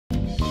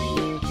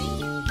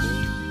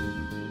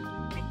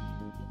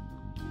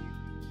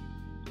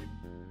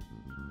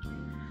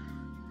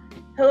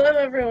Hello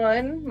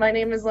everyone, my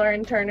name is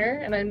Lauren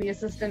Turner and I'm the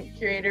Assistant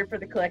Curator for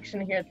the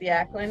collection here at the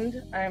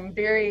Ackland. I'm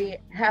very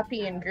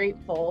happy and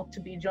grateful to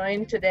be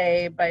joined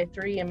today by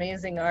three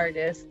amazing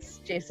artists,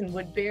 Jason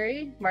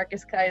Woodberry,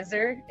 Marcus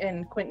Kiser,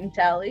 and Quentin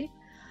Talley.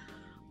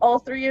 All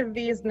three of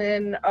these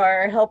men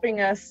are helping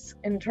us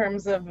in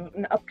terms of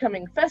an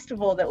upcoming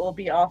festival that we'll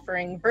be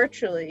offering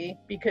virtually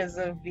because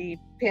of the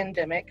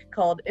pandemic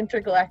called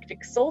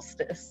Intergalactic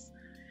Soulstice.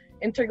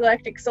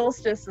 Intergalactic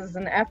Soulstice is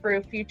an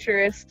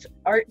Afrofuturist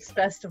arts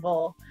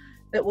festival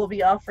that we'll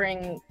be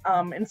offering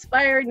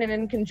inspired and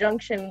in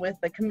conjunction with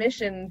the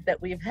commission that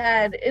we've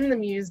had in the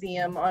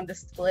museum on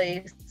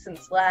display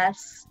since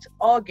last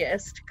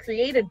August,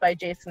 created by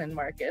Jason and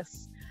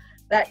Marcus.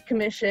 That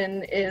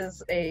commission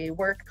is a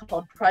work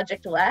called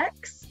Project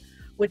Lax,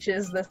 which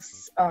is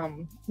this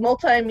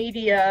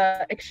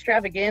multimedia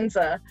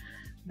extravaganza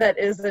that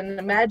is an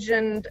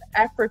imagined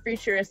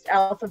Afrofuturist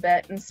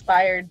alphabet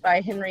inspired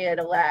by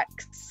Henrietta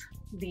Lacks,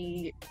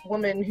 the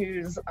woman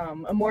whose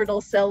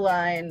immortal cell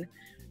line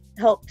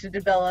helped to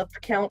develop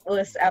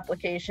countless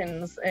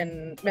applications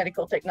in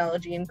medical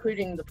technology,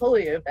 including the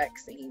polio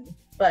vaccine.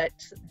 But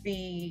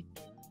the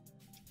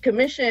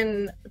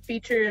commission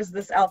features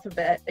this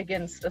alphabet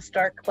against a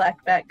stark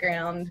black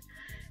background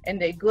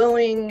and a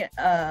glowing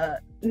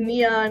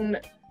neon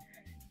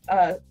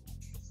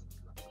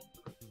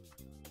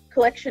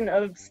collection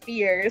of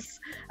spheres,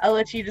 I'll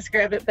let you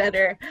describe it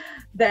better,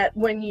 that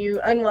when you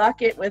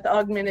unlock it with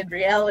augmented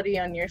reality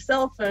on your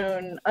cell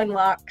phone,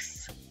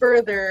 unlocks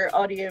further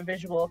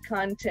audiovisual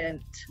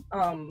content.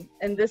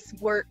 And this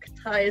work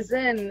ties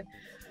in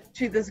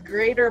to this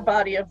greater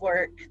body of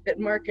work that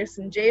Marcus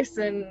and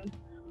Jason,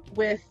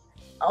 with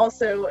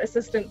also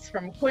assistance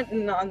from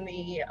Quentin on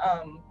the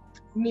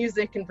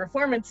music and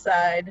performance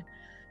side,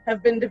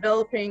 have been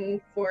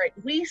developing for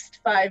at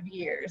least 5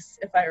 years,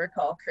 if I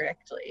recall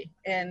correctly.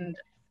 And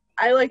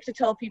I like to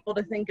tell people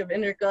to think of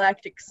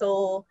Intergalactic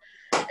Soul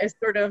as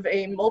sort of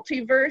a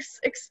multiverse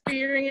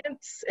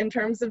experience in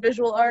terms of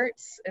visual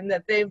arts, and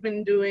that they've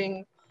been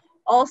doing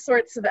all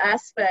sorts of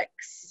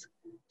aspects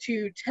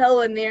to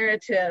tell a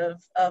narrative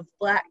of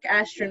Black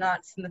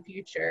astronauts in the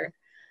future.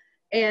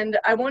 And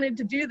I wanted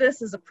to do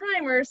this as a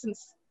primer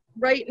since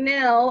right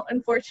now,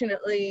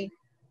 unfortunately,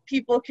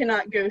 people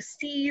cannot go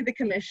see the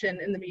commission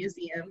in the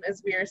museum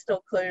as we are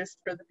still closed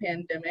for the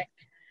pandemic.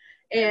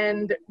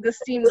 And this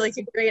seemed like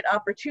a great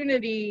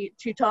opportunity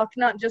to talk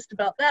not just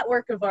about that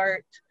work of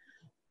art,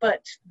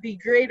 but the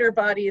greater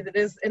body that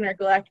is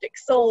Intergalactic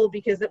Soul,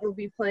 because it will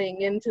be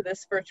playing into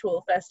this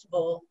virtual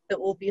festival that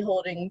we'll be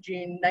holding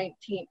June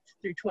 19th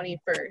through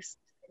 21st.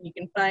 And you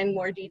can find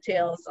more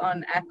details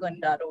on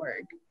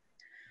ackland.org.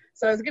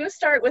 So I was going to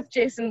start with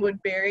Jason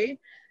Woodberry.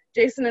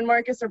 Jason and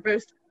Marcus are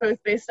both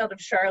based out of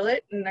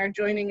Charlotte and are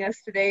joining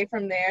us today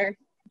from there.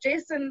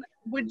 Jason,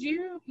 would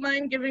you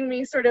mind giving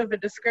me sort of a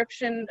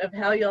description of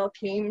how y'all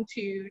came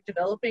to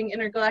developing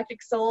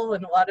Intergalactic Soul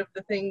and a lot of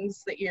the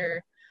things that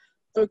you're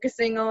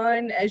focusing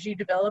on as you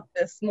develop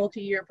this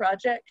multi-year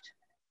project?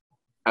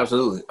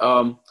 Absolutely.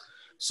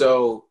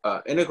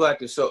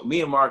 Intergalactic Soul,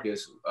 me and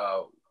Marcus,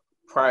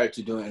 prior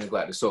to doing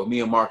Intergalactic Soul, me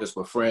and Marcus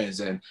were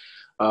friends, and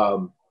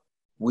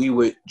we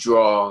would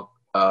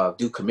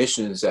do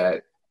commissions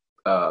at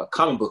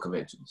comic book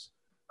conventions,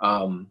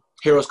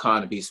 Heroes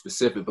Con to be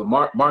specific, but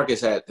Marcus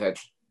had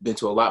been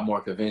to a lot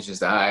more conventions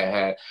than I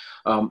had.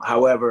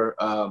 However,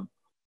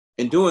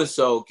 in doing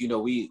so,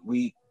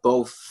 we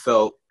both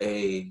felt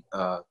a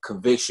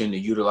conviction to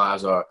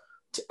utilize our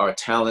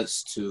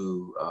talents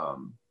to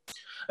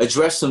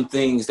address some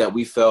things that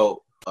we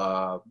felt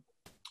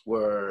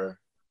were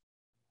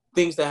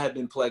things that had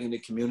been plaguing the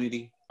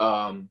community,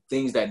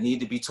 things that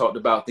need to be talked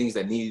about, things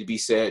that needed to be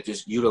said,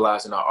 just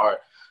utilizing our art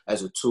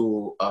as a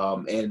tool,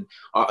 and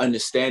our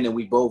understanding.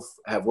 We both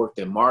have worked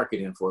in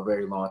marketing for a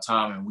very long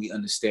time, and we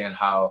understand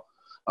how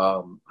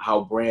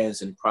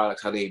brands and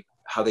products,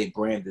 how they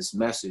brand this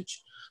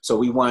message. So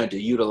we wanted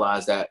to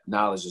utilize that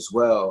knowledge as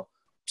well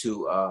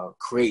to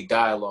create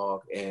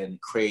dialogue and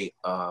create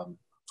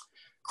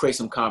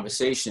some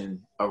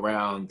conversation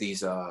around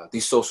these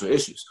social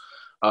issues.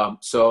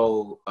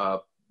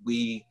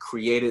 We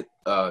created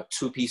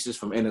 2 pieces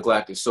from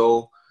Intergalactic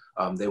Soul.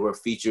 They were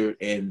featured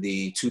in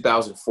the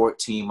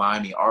 2014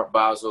 Miami Art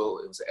Basel.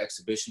 It was an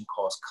exhibition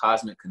called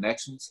Cosmic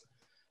Connections.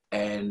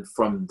 And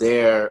from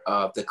there,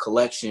 the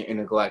collection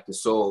Intergalactic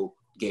Soul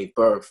gave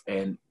birth,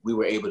 and we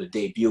were able to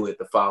debut it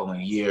the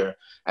following year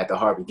at the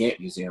Harvey Gantt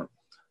Museum.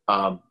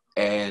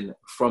 And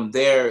from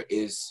there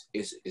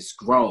it's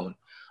grown.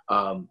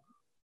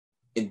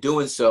 In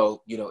doing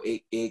so,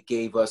 it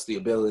gave us the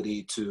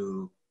ability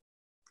to,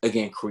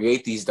 again,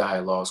 create these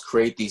dialogues,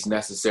 create these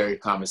necessary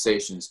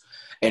conversations,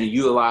 and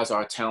utilize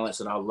our talents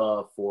and our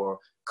love for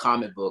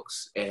comic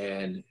books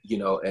and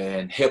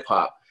hip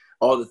hop,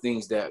 all the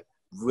things that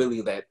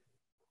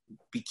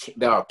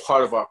are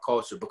part of our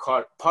culture, but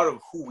part of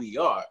who we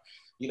are.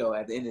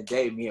 At the end of the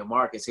day, me and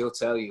Marcus, he'll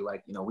tell you,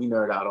 we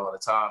nerd out all the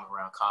time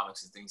around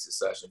comics and things and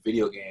such, and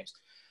video games.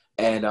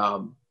 And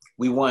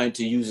we wanted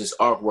to use this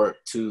artwork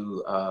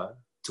to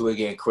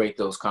again create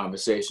those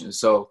conversations.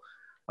 So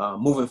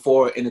Moving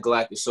forward,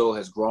 Intergalactic Soul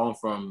has grown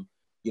from,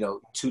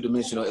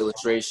 two-dimensional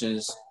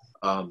illustrations,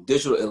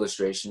 digital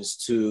illustrations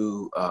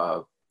to,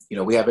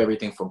 we have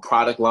everything from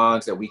product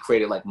lines that we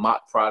created, like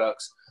mock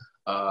products.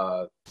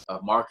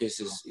 Marcus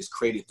is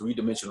created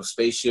three-dimensional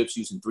spaceships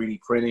using 3D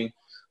printing.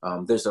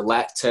 There's a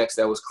latex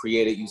that was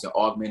created using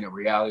augmented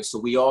reality. So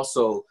we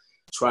also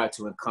try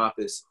to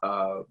encompass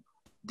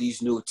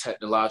these new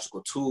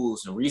technological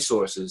tools and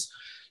resources,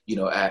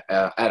 at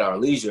our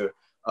leisure,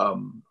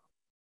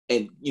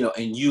 and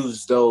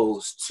use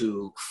those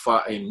to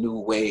find new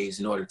ways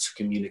in order to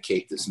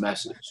communicate this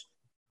message.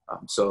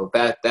 So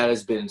that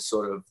has been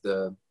sort of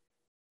the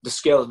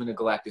scale of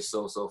Intergalactic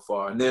Soul so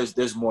far, and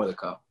there's more to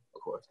come,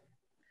 of course.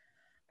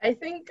 I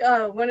think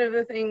one of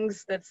the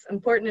things that's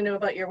important to know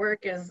about your work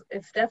is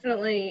it's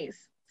definitely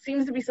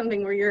seems to be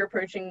something where you're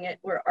approaching it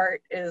where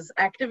art is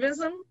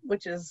activism,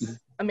 which is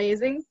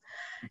amazing.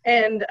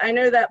 And I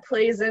know that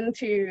plays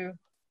into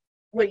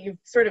what you've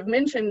sort of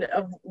mentioned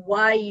of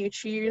why you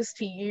choose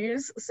to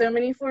use so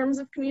many forms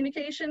of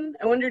communication.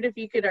 I wondered if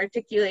you could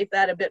articulate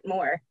that a bit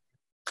more.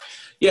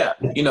 Yeah,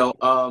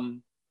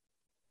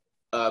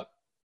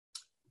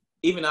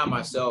 even I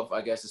myself,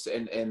 I guess,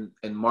 and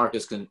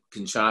Marcus can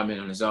chime in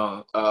on his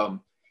own.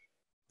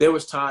 There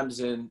was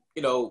times in,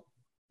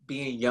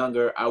 being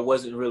younger, I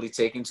wasn't really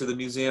taken to the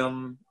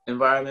museum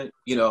environment.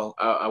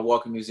 I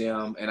walk in a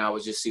museum and I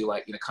would just see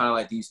like, kind of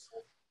like these,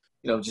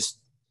 just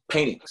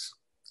paintings.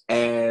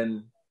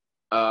 And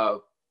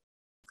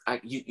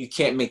you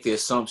can't make the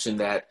assumption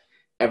that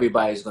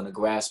everybody's going to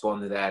grasp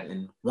onto that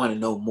and want to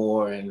know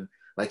more. And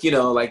I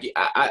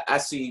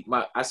see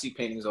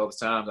paintings all the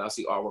time. I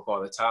see artwork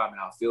all the time, and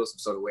I'll feel some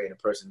sort of way. And the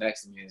person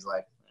next to me is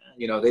like,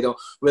 they don't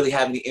really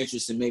have any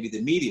interest in maybe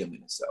the medium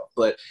in itself.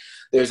 But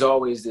there's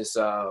always this,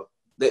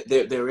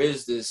 there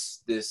is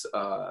this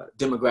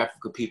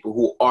demographic of people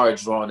who are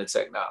drawn to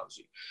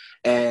technology,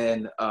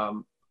 and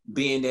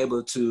being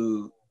able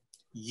to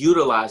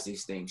utilize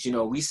these things.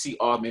 We see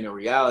augmented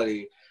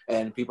reality,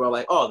 and people are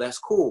like, "Oh, that's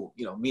cool."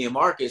 Me and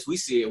Marcus, we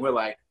see it, and we're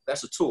like,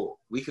 "That's a tool.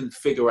 We can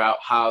figure out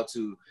how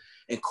to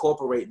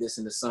incorporate this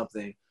into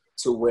something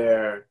to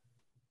where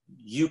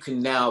you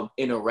can now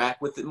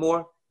interact with it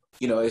more."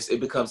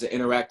 It becomes an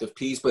interactive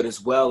piece, but as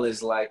well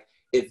as like,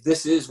 if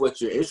this is what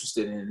you're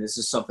interested in, this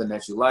is something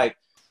that you like,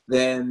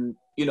 then,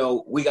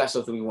 we got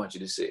something we want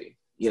you to see,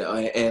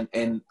 and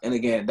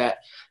again,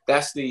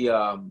 that's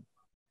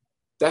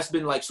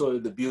been like sort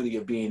of the beauty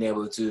of being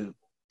able to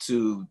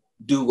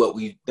do what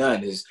we've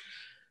done is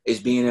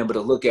being able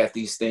to look at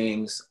these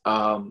things,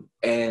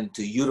 and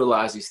to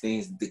utilize these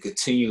things to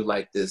continue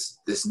like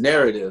this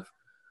narrative,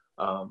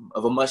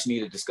 of a much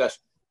needed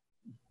discussion.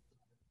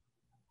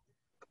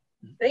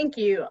 Thank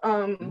you.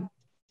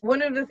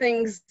 One of the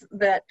things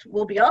that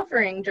we'll be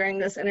offering during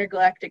this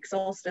Intergalactic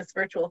Soulstice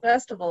Virtual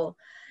Festival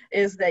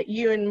is that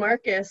you and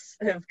Marcus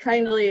have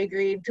kindly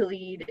agreed to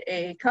lead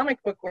a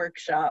comic book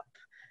workshop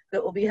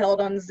that will be held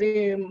on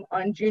Zoom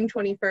on June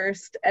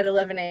 21st at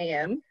 11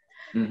 a.m.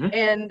 Mm-hmm.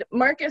 And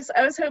Marcus,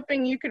 I was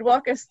hoping you could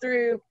walk us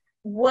through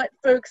what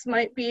folks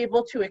might be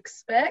able to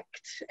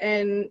expect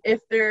and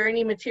if there are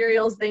any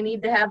materials they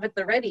need to have at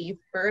the ready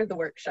for the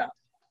workshop.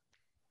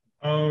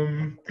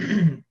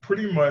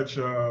 Pretty much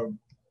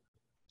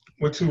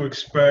what to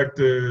expect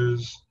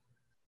is,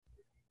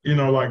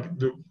 like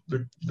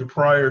the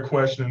prior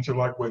question to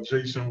like what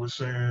Jason was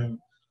saying,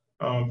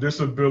 this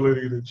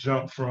ability to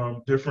jump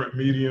from different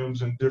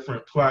mediums and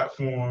different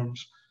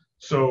platforms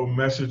so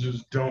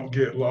messages don't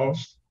get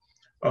lost.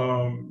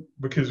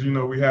 Because,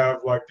 we have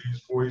like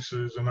these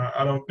voices, and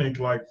I don't think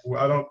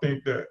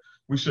that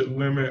we should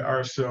limit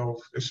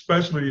ourselves,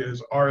 especially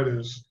as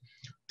artists,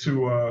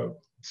 to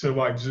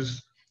like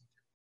just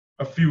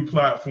a few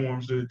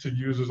platforms to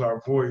use as our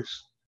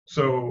voice.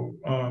 So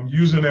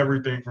using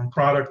everything from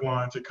product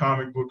line to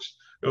comic books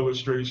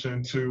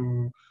illustration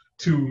to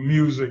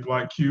music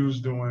like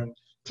Q's doing,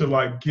 to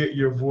like get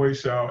your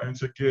voice out and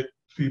to get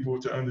people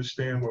to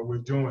understand what we're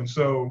doing.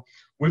 So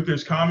with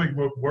this comic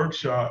book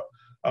workshop,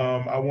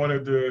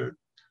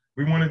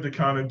 we wanted to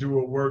kind of do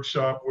a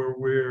workshop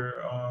where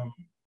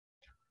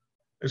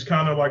it's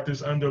kind of like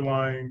this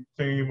underlying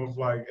theme of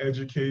like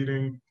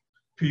educating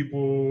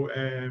people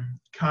and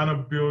kind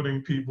of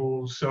building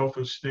people's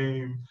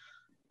self-esteem,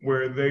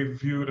 where they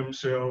view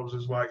themselves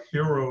as like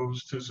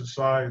heroes to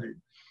society,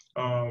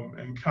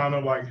 and kind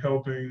of like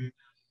helping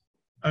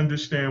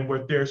understand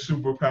what their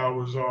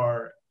superpowers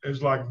are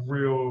as like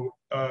real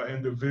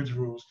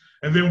individuals.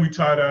 And then we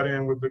tie that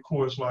in with, of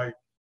course, like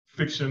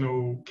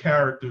fictional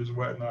characters and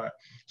whatnot.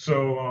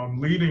 So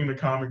leading the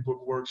comic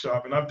book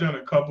workshop, and I've done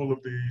a couple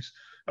of these.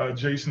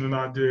 Jason and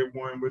I did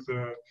one with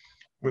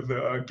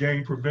a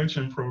gang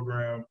prevention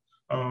program.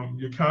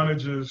 You're kind of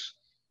just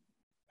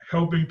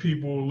helping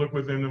people look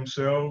within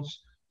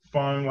themselves,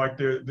 find like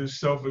this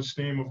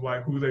self-esteem of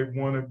like who they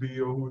want to be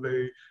or who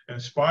they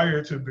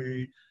aspire to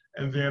be.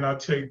 And then I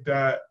take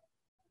that,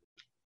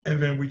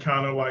 and then we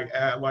kind of like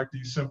add like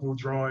these simple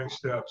drawing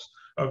steps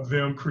of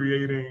them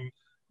creating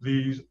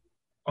these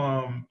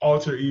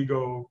alternate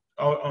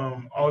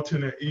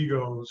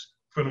egos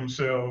for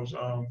themselves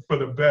for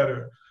the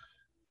better.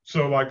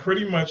 So like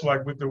pretty much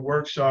like with the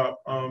workshop,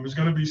 it's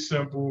gonna be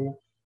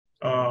simple,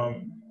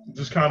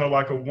 just kind of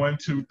like a 1,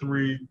 2,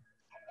 3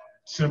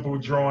 simple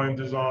drawing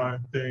design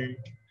thing,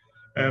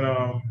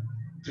 and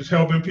just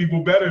helping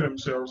people better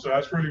themselves. So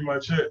that's pretty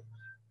much it.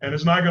 And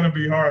it's not gonna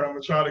be hard. I'm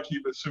gonna try to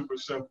keep it super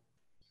simple.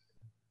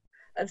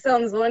 That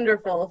sounds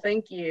wonderful.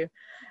 Thank you.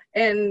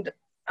 And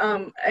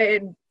I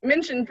had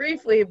mentioned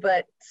briefly,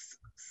 but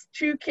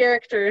two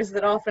characters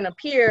that often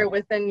appear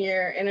within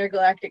your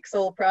Intergalactic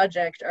Soul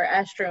project are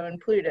Astro and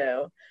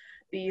Pluto,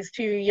 these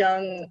two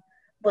young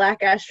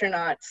Black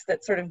astronauts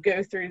that sort of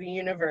go through the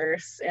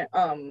universe,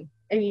 and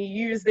you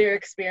use their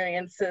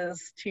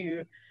experiences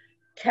to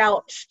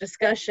couch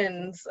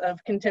discussions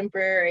of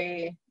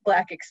contemporary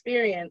Black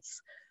experience.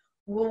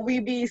 Will we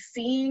be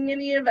seeing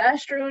any of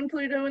Astro and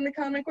Pluto in the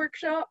comic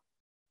workshop?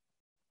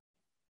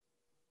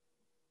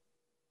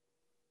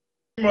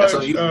 Much,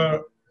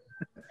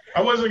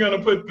 I wasn't going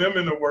to put them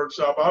in the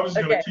workshop. I was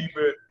going to keep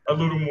it a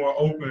little more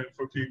open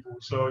for people.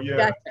 So, yeah.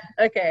 Gotcha.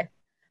 Okay.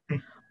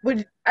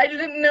 I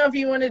didn't know if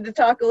you wanted to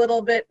talk a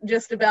little bit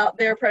just about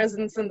their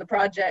presence in the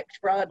project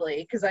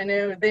broadly, because I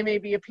know they may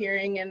be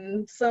appearing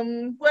in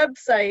some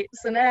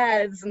websites and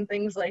ads and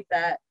things like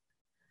that.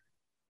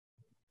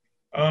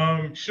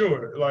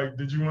 Sure. Like,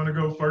 did you want to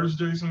go first,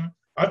 Jason?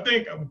 I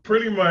think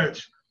pretty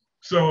much,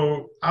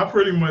 so I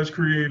pretty much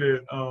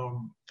created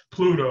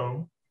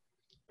Pluto,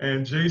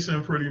 and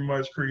Jason pretty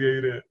much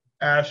created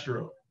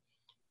Astro.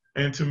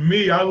 And to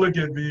me, I look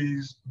at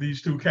these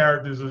two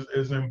characters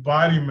as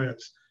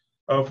embodiments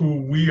of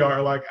who we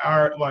are, like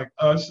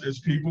us as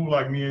people,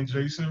 like me and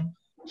Jason.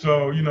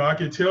 So, you know, I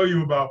can tell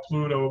you about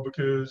Pluto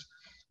because,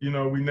 you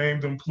know, we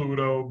named him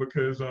Pluto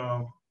because,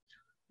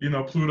 you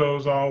know,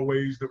 Pluto's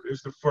always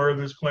it's the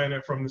furthest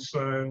planet from the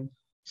sun.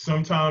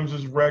 Sometimes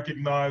it's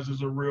recognized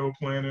as a real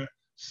planet.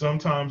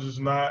 Sometimes it's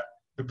not,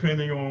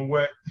 depending on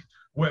what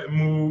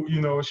mood, you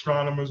know,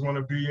 astronomers want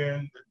to be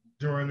in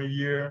during the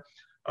year.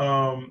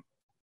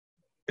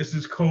 It's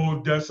this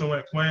cold,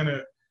 desolate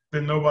planet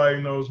that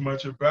nobody knows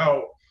much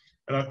about.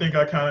 And I think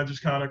I kind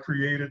of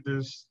created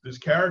this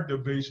character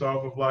based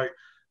off of like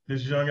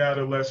this young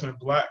adolescent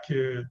Black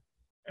kid,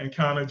 and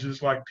kind of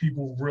just like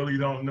people really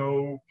don't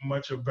know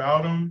much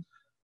about him.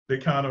 They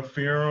kind of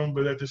fear him,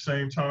 but at the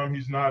same time,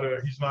 he's not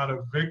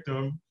a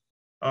victim.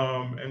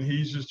 And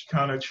he's just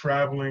kind of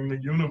traveling the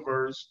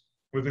universe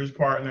with his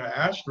partner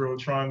Astro,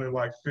 trying to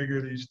like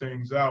figure these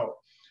things out.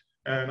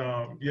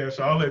 And yeah,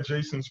 so I'll let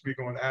Jason speak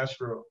on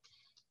Astro.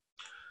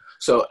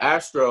 So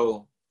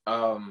Astro,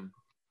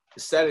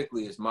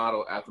 aesthetically is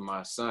modeled after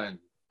my son.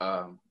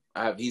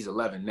 He's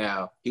 11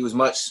 now. He was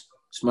much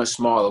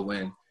smaller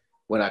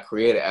when I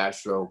created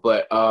Astro,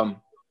 but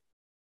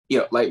you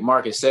know, like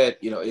Marcus said,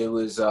 you know, it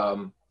was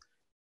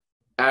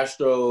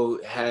Astro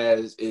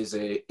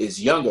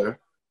is younger.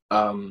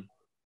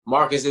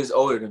 Marcus is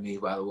older than me,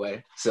 by the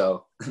way,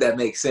 so that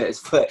makes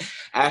sense. But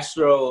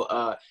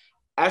Astro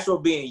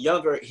being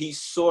younger,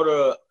 he's sort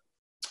of,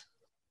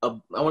 I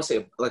want to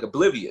say, like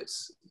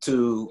oblivious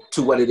to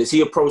what it is.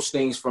 He approached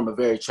things from a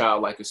very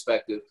childlike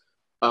perspective.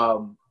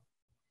 You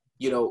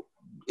know,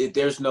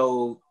 there's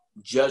no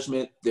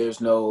judgment,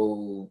 there's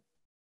no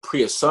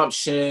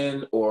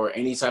pre-assumption or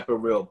any type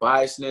of real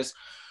biasness.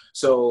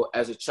 So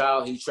as a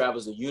child, he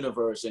travels the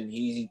universe and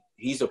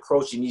he's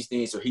approaching these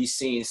things, or he's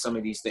seeing some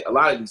of these things, a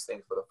lot of these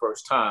things for the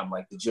first time,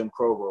 like the Jim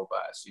Crow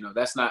robots. You know,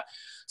 that's not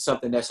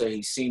something necessarily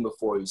he's seen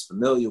before, he's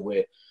familiar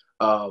with.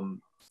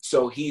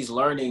 So he's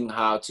learning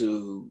how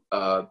to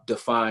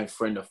define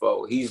friend or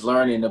foe. He's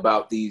learning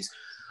about these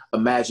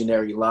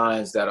imaginary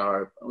lines that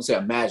are, I won't say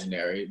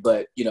imaginary,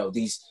 but, you know,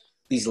 these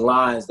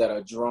lines that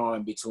are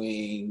drawn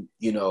between,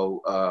 you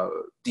know,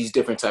 these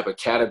different type of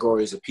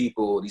categories of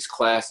people, these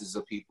classes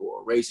of people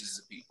or races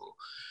of people.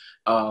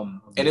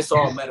 And it's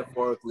all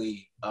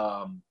metaphorically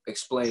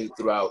explained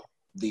throughout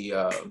the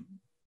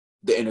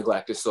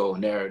Intergalactic Soul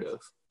narrative.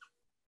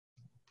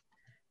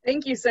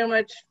 Thank you so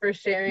much for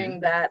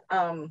sharing that.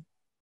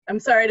 I'm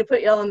sorry to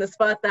put y'all on the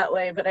spot that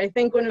way, but I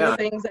think one of the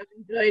things I've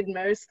enjoyed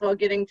most while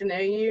getting to know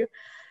you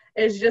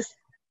is just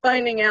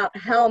finding out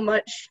how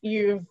much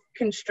you've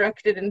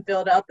constructed and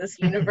filled out this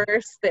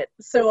universe that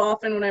so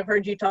often when I've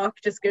heard you talk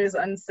just goes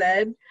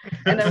unsaid.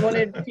 And I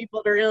wanted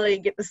people to really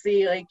get to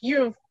see, like,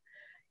 you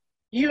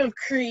have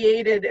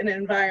created an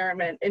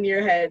environment in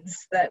your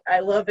heads that I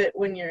love it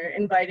when you're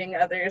inviting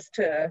others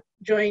to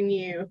join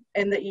you,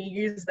 and that you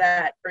use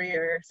that for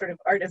your sort of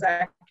artist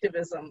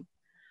activism.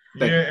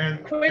 Yeah,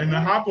 and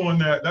to hop on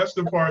that, that's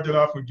the part that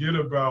I forget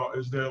about,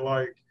 is that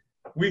like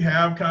we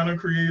have kind of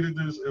created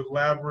this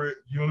elaborate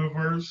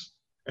universe,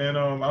 and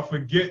I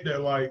forget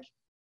that like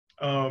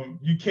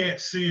you can't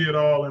see it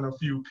all in a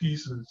few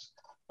pieces,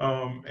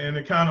 and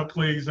it kind of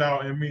plays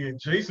out in me and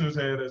Jason's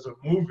head as a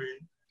movie.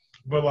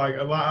 But like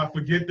I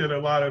forget that a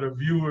lot of the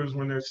viewers,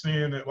 when they're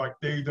seeing it, like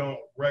they don't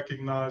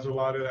recognize a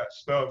lot of that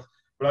stuff.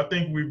 But I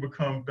think we've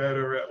become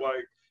better at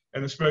like,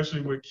 and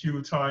especially with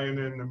Q tying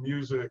in the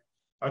music,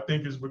 I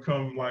think it's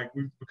become like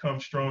we've become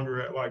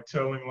stronger at like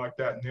telling like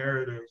that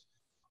narrative.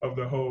 of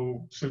the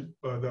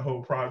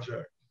whole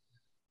project.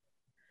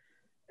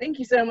 Thank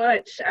you so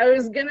much. I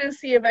was gonna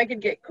see if I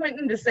could get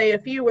Quentin to say a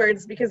few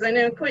words, because I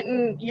know,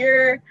 Quentin,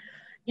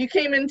 you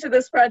came into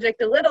this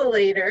project a little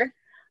later,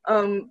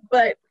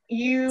 but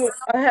you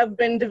have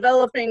been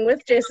developing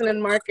with Jason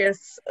and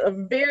Marcus a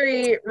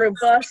very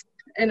robust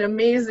and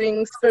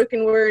amazing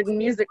spoken word and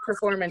music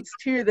performance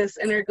to this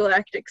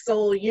Intergalactic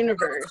Soul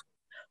universe.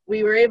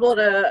 We were able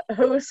to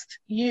host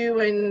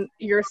you and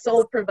your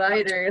soul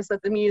providers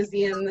at the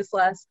museum this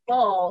last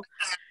fall,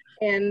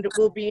 and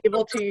we'll be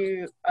able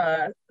to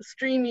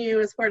stream you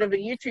as part of a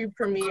YouTube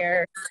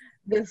premiere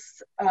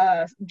this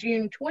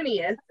June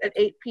 20th at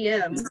 8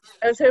 p.m.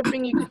 I was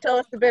hoping you could tell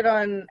us a bit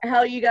on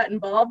how you got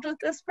involved with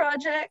this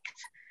project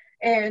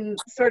and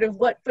sort of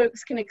what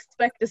folks can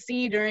expect to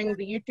see during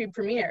the YouTube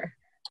premiere.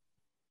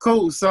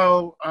 Cool.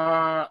 So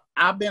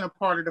I've been a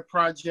part of the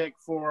project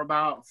for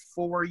about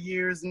 4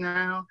 years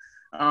now.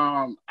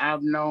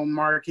 I've known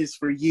Marcus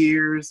for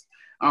years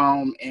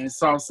and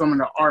saw some of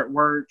the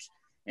artwork,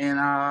 and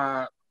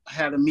I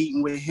had a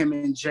meeting with him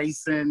and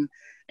Jason,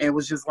 and it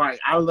was just like,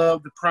 I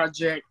love the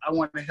project. I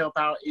want to help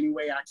out any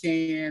way I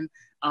can,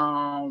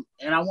 and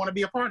I want to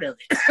be a part of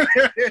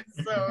it.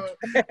 So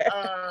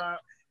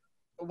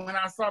when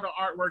I saw the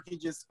artwork, it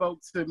just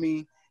spoke to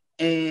me,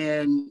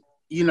 and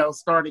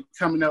started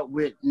coming up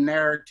with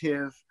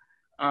narrative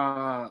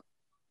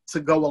to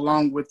go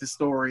along with the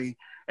story.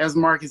 As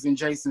Marcus and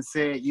Jason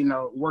said,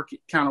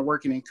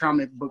 working in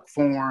comic book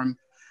form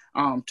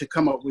to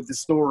come up with the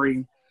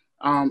story,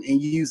 and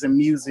using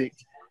music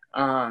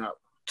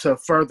to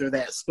further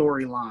that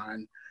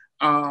storyline.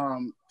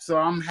 So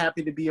I'm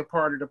happy to be a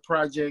part of the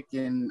project,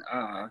 and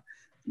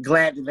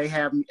glad that they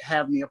have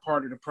me a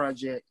part of the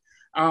project.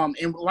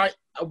 And like,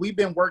 we've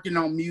been working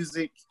on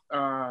music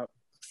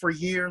for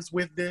years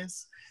with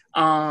this,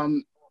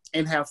 and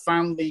have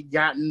finally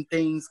gotten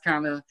things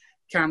kind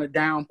of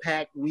down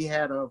packed. We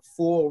had a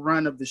full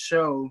run of the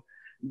show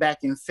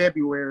back in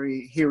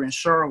February here in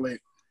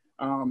Charlotte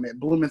at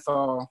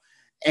Blumenthal,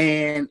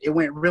 and it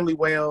went really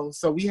well.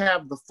 So we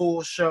have the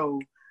full show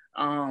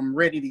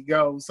ready to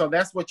go. So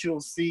that's what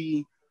you'll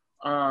see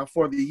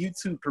for the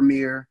YouTube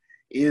premiere,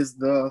 is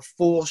the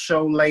full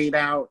show laid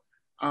out.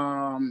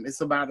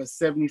 It's about a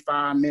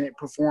 75-minute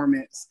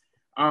performance,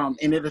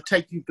 and it'll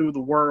take you through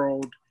the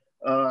world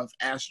of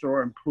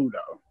Astro and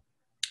Pluto.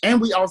 And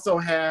we also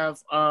have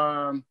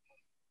a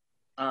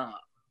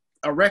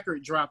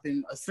record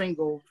dropping, a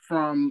single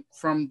from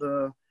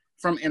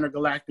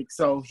Intergalactic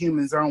Soul,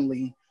 Humans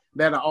Only,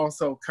 that'll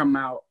also come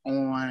out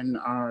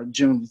on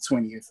June the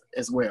 20th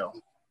as well.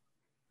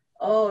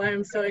 Oh,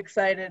 I'm so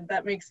excited.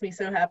 That makes me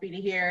so happy to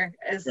hear.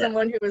 As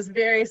someone who was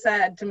very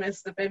sad to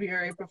miss the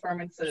February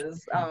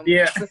performances,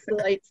 this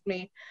delights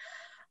me.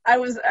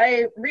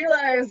 I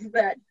realized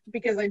that,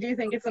 because I do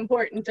think it's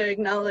important to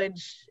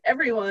acknowledge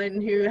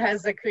everyone who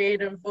has a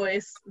creative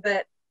voice,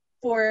 that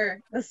for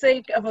the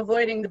sake of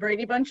avoiding the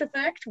Brady Bunch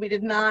effect, we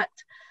did not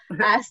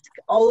ask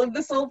all of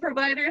the soul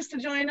providers to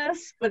join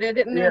us, but I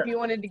didn't know if you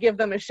wanted to give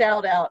them a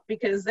shout out,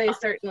 because they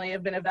certainly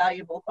have been a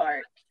valuable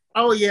part.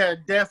 Oh yeah,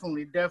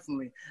 definitely.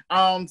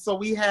 So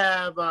we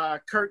have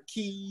Kurt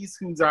Keys,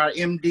 who's our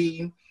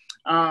MD.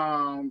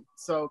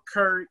 So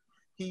Kurt,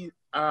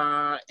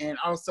 and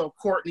also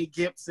Courtney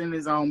Gibson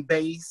is on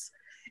bass,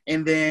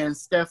 and then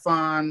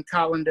Stefan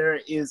Collender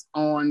is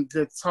on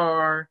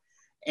guitar,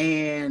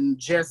 and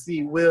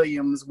Jesse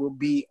Williams will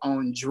be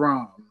on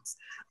drums.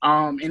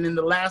 And in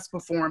the last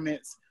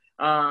performance,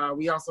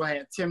 we also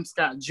had Tim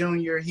Scott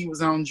Jr., he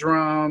was on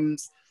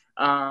drums,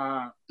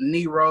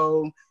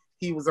 Nero,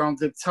 he was on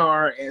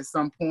guitar at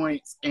some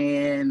points,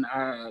 and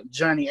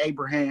Johnny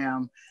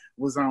Abraham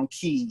was on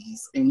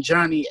keys. And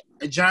Johnny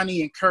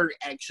and Kurt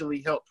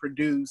actually helped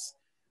produce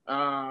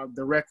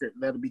the record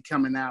that'll be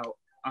coming out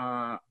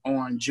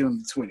on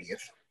June the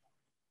 20th.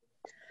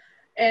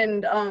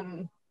 And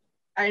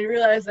I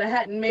realized I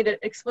hadn't made it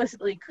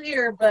explicitly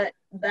clear, but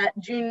that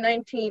June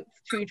 19th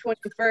to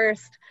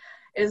 21st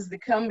is the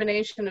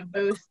combination of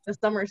both the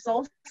summer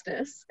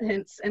solstice,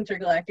 hence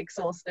Intergalactic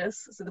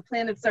Soulstice, so the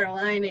planets are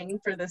aligning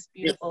for this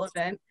beautiful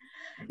event,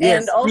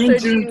 and also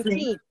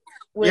Juneteenth,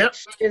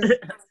 which is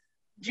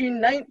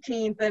June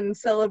 19th and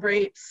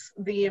celebrates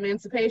the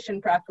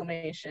Emancipation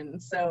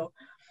Proclamation. So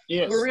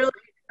we're really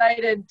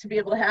excited to be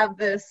able to have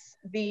this.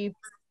 The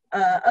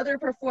other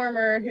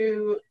performer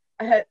who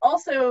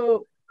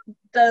also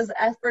does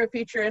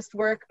Afrofuturist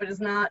work but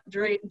is not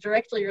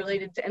directly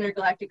related to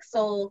Intergalactic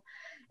Soul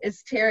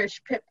is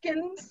Tarish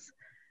Pipkins,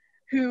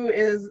 who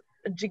is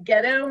a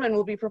Giggetto and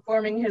will be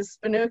performing his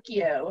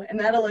Spinocchio, and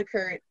that'll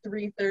occur at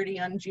 3:30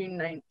 on June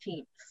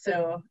 19th.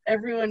 So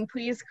everyone,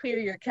 please clear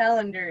your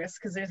calendars,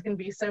 because there's going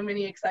to be so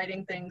many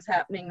exciting things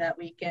happening that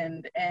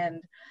weekend.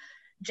 And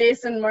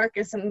Jason,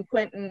 Marcus, and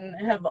Quentin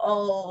have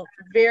all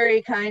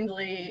very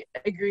kindly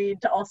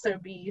agreed to also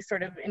be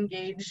sort of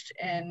engaged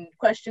in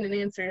question and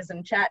answers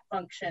and chat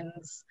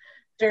functions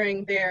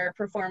during their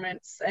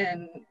performance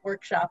and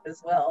workshop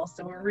as well.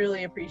 So we're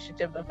really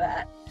appreciative of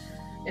that.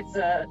 it's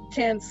a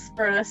chance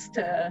for us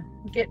to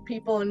get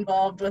people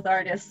involved with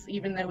artists,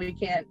 even though we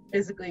can't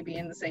physically be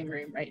in the same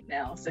room right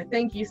now. So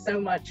thank you so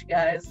much,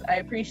 guys. I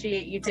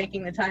appreciate you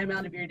taking the time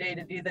out of your day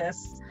to do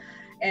this.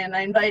 And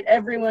I invite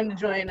everyone to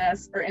join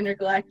us for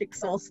Intergalactic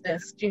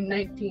Soulstice, June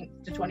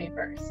 19th to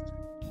 21st.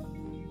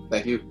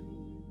 Thank you.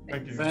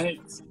 Thank you.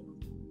 Thanks.